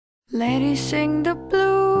Lady sing the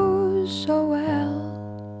blues so well,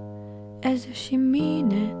 as if she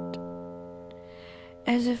mean it,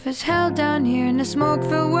 as if it's hell down here in the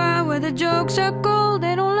smoke-filled world where the jokes are gold.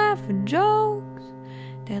 They don't laugh at jokes,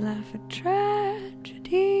 they laugh at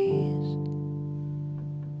tragedies.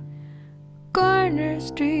 Corner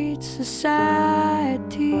street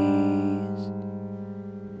societies,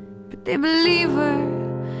 but they believe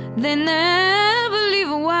her, they never leave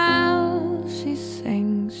her while she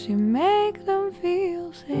sings. She make them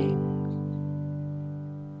feel things.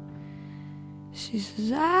 She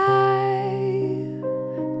says, I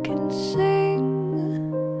can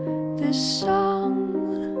sing this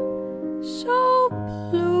song so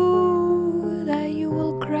blue that you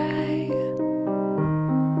will cry,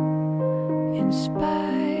 in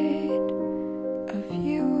spite of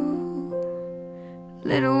you.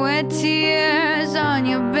 Little wet tears on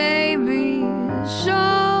your baby's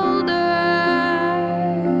shoulder,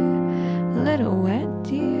 little wet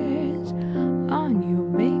tears on your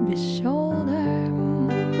baby's shoulder.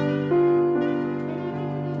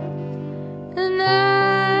 And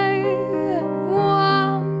I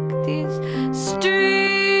walk these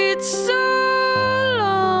streets so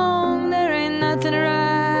long, there ain't nothing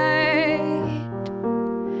right,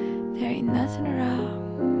 there ain't nothing wrong,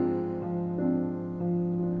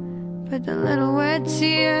 but the little wet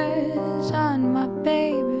tears on my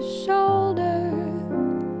baby's shoulder,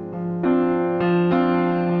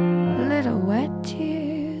 little wet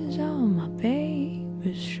tears on my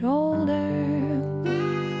baby's shoulder.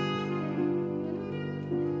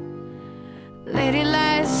 Lady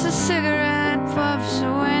lights a cigarette, puffs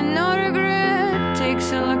away, no regret,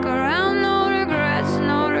 takes a look around, no regrets,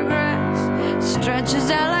 no regrets,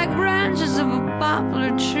 stretches out like branches of a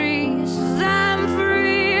poplar tree, says I'm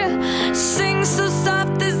free, sings so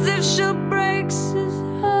soft as if she'll break, says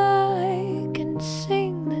I can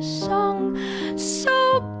sing this song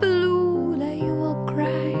so blue that you will cry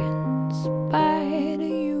in spite of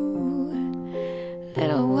you.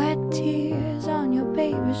 Little wet tears on your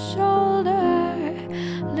baby's shoulder,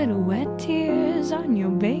 little wet tears on your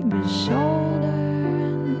baby's shoulder.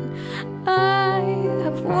 And I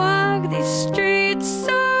have walked these streets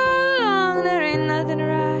so long, there ain't nothing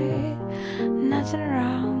right, nothing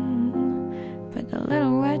wrong, but the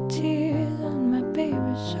little wet tears on my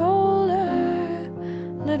baby's shoulder,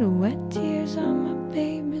 little wet tears on my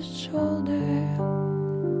baby's shoulder.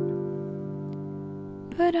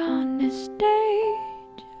 But on this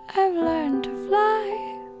stage I've learned to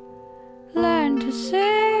fly, learned to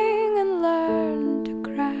sing and learned to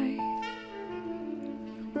cry.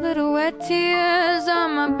 Little wet tears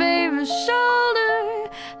on my baby's shoulder,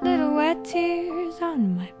 little wet tears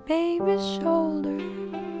on my baby's shoulder.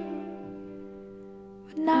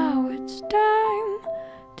 But now it's time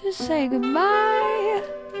to say goodbye.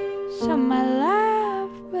 Some might laugh,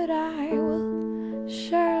 but I will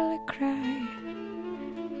surely cry.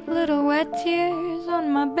 Little wet tears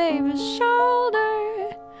on my baby's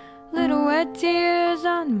shoulder, little wet tears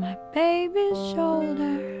on my baby's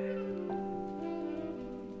shoulder.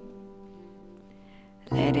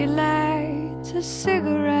 Lady lights a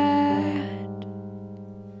cigarette,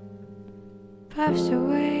 puffs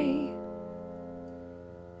away,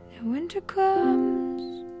 and winter comes,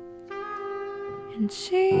 and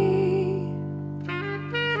she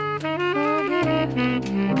forgives.